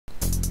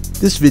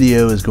This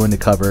video is going to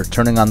cover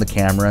turning on the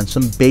camera and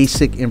some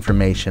basic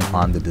information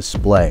on the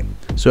display.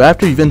 So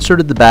after you've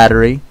inserted the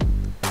battery,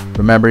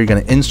 remember you're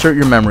going to insert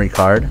your memory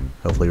card.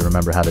 Hopefully you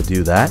remember how to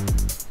do that.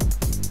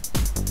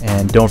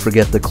 And don't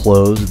forget to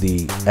close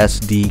the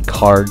SD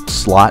card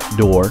slot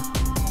door.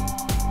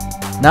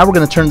 Now we're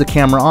going to turn the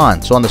camera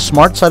on. So on the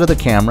smart side of the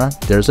camera,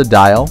 there's a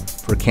dial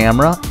for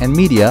camera and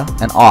media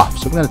and off.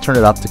 So we're going to turn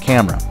it up to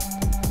camera.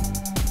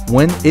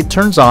 When it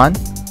turns on,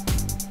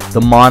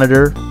 the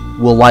monitor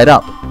will light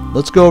up.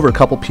 Let's go over a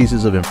couple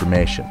pieces of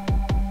information.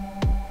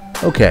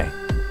 Okay,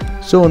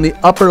 so in the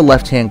upper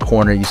left hand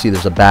corner you see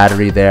there's a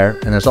battery there,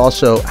 and there's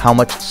also how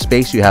much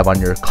space you have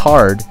on your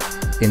card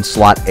in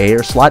slot A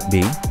or slot B.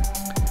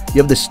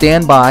 You have the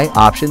standby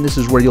option. This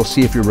is where you'll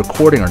see if you're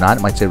recording or not.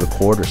 It might say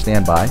record or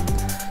standby.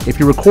 If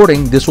you're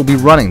recording, this will be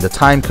running the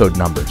time code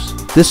numbers.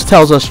 This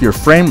tells us your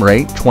frame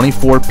rate,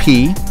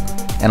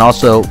 24p, and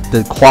also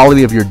the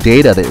quality of your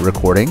data that you're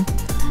recording.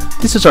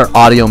 This is our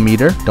audio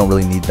meter, don't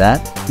really need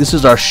that. This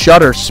is our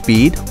shutter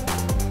speed.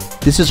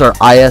 This is our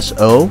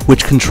ISO,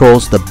 which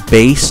controls the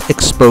base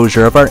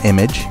exposure of our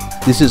image.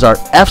 This is our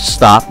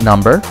f-stop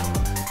number.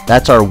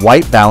 That's our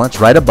white balance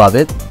right above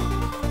it.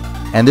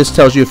 And this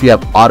tells you if you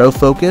have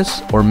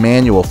autofocus or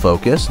manual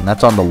focus, and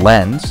that's on the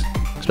lens.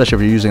 Especially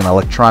if you're using an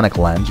electronic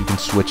lens, you can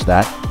switch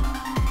that.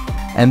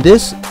 And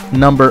this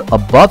number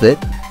above it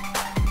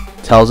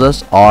tells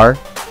us our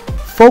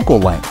focal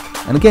length.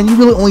 And again, you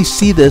really only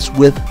see this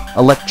with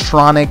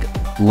electronic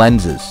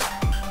lenses.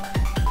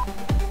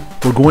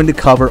 We're going to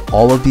cover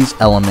all of these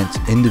elements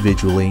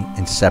individually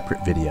in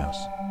separate videos.